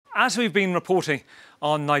as we've been reporting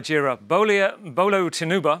on Nigeria, Bola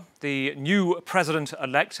Tinubu, the new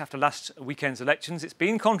president-elect after last weekend's elections, it's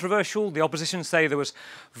been controversial. The opposition say there was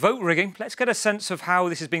vote rigging. Let's get a sense of how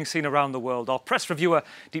this is being seen around the world. Our press reviewer,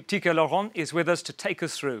 Deeptika Laurent, is with us to take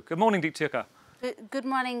us through. Good morning, Deeptika. Good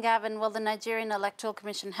morning, Gavin. Well, the Nigerian Electoral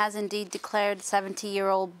Commission has indeed declared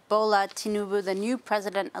 70-year-old Bola Tinubu the new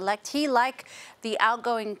president-elect. He, like the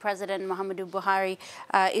outgoing president, Muhammadu Buhari,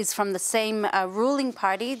 is from the same ruling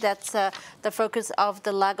party. That's the focus of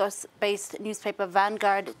the Lagos-based newspaper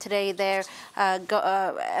Vanguard today. They're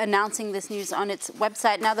announcing this news on its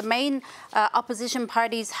website. Now, the main opposition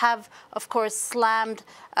parties have, of course, slammed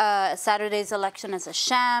Saturday's election as a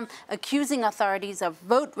sham, accusing authorities of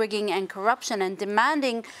vote rigging and corruption and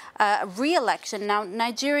demanding re-election. Now,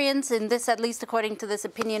 Nigerians, in this, at least according to this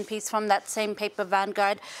opinion piece from that same paper,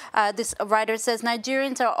 Vanguard, this writer says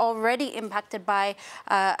Nigerians are already impacted by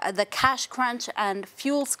the cash crunch and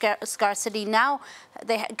fuel scarcity. Now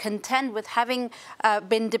they contend with having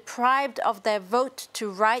been deprived of their vote to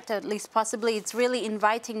write, at least possibly. It's really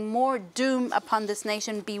inviting more doom upon this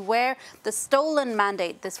nation. Beware the stolen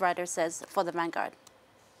mandate, this writer says, for the Vanguard.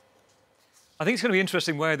 I think it's going to be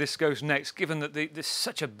interesting where this goes next, given that there's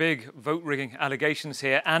such a big vote-rigging allegations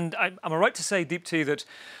here. And am I right to say, Deepti, that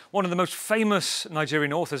one of the most famous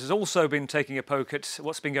Nigerian authors has also been taking a poke at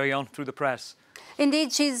what's been going on through the press?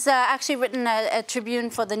 Indeed, she's actually written a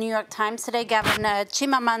tribune for the New York Times today, Gavin.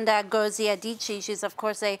 Chimamanda Ngozi Adichie, she's, of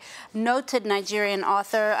course, a noted Nigerian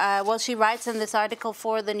author. Well, she writes in this article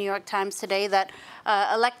for the New York Times today that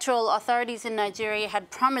electoral authorities in Nigeria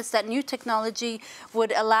had promised that new technology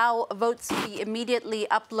would allow votes to be immediately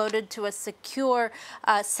uploaded to a secure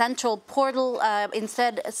central portal.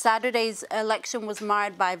 Instead, Saturday's election was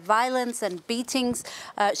marred by violence and beatings.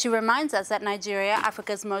 She reminds us that Nigeria,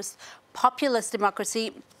 Africa's most populous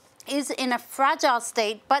democracy, is in a fragile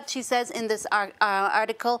state, but she says in this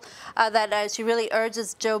article that she really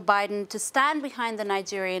urges Joe Biden to stand behind the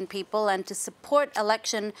Nigerian people and to support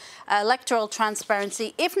electoral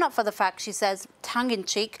transparency, if not for the fact, she says,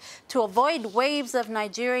 tongue-in-cheek, to avoid waves of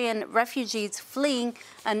Nigerian refugees fleeing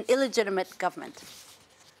an illegitimate government.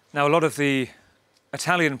 Now, a lot of the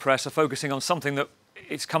Italian press are focusing on something that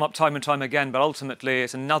it's come up time and time again, but ultimately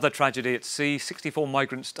it's another tragedy at sea. 64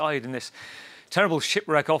 migrants died in this terrible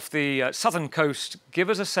shipwreck off the southern coast. Give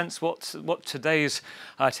us a sense what today's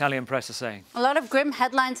Italian press are saying. A lot of grim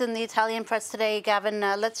headlines in the Italian press today, Gavin.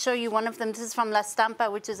 Let's show you one of them. This is from La Stampa,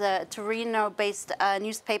 which is a Torino-based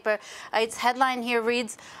newspaper. Its headline here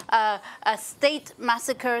reads, a state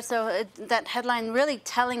massacre. So that headline really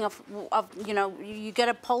telling of you know, you get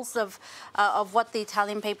a pulse of what the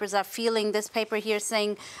Italian papers are feeling. This paper here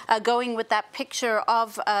saying, going with that picture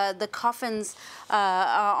of the coffins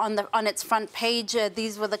on its front page.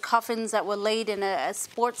 These were the coffins that were laid in a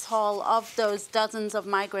sports hall of those dozens of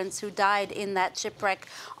migrants who died in that shipwreck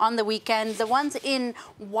on the weekend. The ones in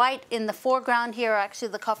white in the foreground here are actually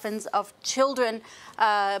the coffins of children.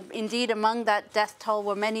 Indeed, among that death toll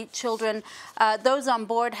were many children. Those on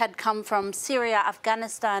board had come from Syria,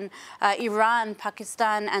 Afghanistan, Iran,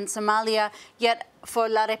 Pakistan, and Somalia. Yet for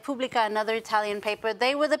La Repubblica, another Italian paper,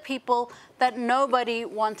 they were the people that nobody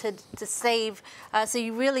wanted to save. So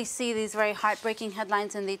you really see these very heartbreaking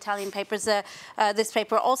headlines in the Italian papers. This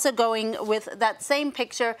paper also going with that same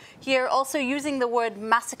picture here, also using the word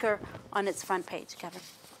massacre on its front page, Kevin.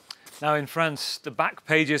 Now in France, the back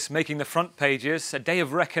pages making the front pages. A day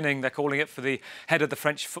of reckoning, they're calling it, for the head of the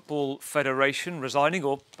French Football Federation, resigning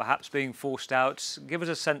or perhaps being forced out. Give us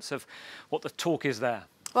a sense of what the talk is there.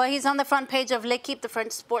 Well, he's on the front page of L'Équipe, the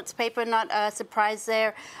French sports paper, not a surprise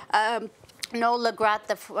there. Noel Le Graet,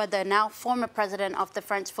 the now former president of the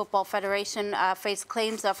French Football Federation, faced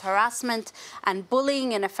claims of harassment and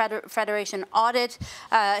bullying in a federation audit.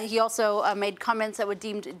 He also made comments that were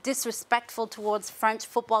deemed disrespectful towards French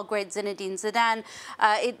football great Zinedine Zidane.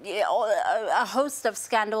 A host of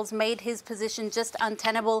scandals made his position just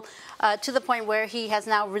untenable to the point where he has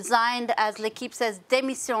now resigned, as L'Équipe says,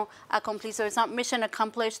 démission accomplie. So it's not mission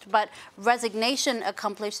accomplished, but resignation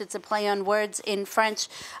accomplished. It's a play on words in French.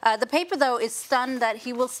 The paper, though, is stunned that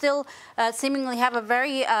he will still seemingly have a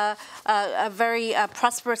very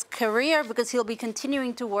prosperous career, because he'll be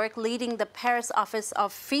continuing to work leading the Paris office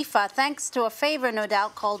of FIFA, thanks to a favor, no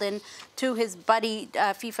doubt, called in to his buddy,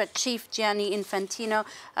 FIFA chief Gianni Infantino.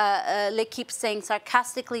 L'Équipe saying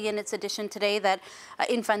sarcastically in its edition today that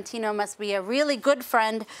Infantino must be a really good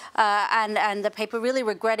friend, and the paper really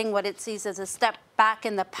regretting what it sees as a step back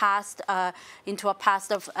in the past, into a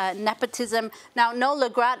past of nepotism. Now, Noel Le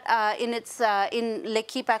Graet in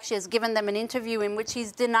L'Equipe actually has given them an interview in which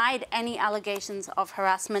he's denied any allegations of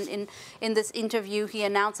harassment. In this interview, he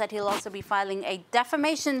announced that he'll also be filing a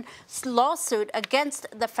defamation lawsuit against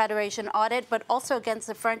the Federation audit, but also against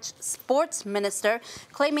the French sports minister,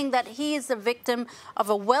 claiming that he is the victim of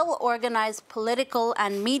a well-organized political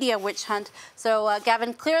and media witch hunt. So,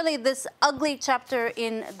 Gavin, clearly this ugly chapter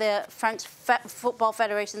in the French Football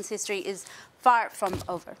Federation's history is far from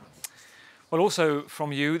over. Well, also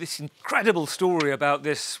from you, this incredible story about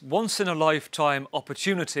this once-in-a-lifetime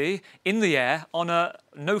opportunity in the air on a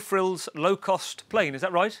no-frills, low-cost plane. Is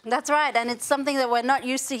that right? That's right, and it's something that we're not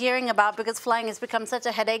used to hearing about because flying has become such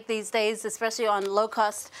a headache these days, especially on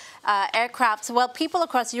low-cost aircraft. Well, people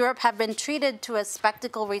across Europe have been treated to a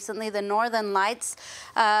spectacle recently, the Northern Lights.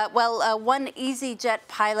 One EasyJet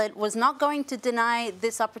pilot was not going to deny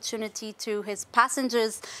this opportunity to his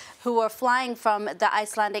passengers who were flying from the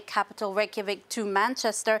Icelandic capital Reykjavik to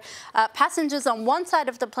Manchester. Passengers on one side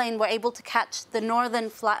of the plane were able to catch the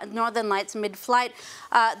Northern Lights mid-flight.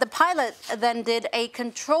 The pilot then did a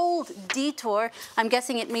controlled detour. I'm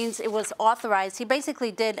guessing it means it was authorized. He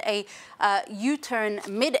basically did a U-turn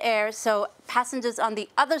mid-air, so passengers on the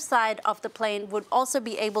other side of the plane would also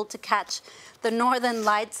be able to catch the Northern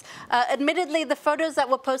Lights. Admittedly, the photos that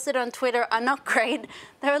were posted on Twitter are not great.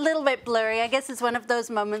 They're a little bit blurry. I guess it's one of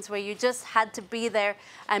those moments where you just had to be there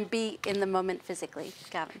and be in the moment physically.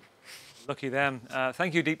 Gavin. Lucky them.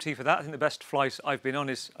 Thank you, Deep Tea, for that. I think the best flight I've been on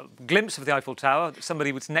is a glimpse of the Eiffel Tower.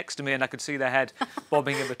 Somebody was next to me and I could see their head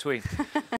bobbing in between.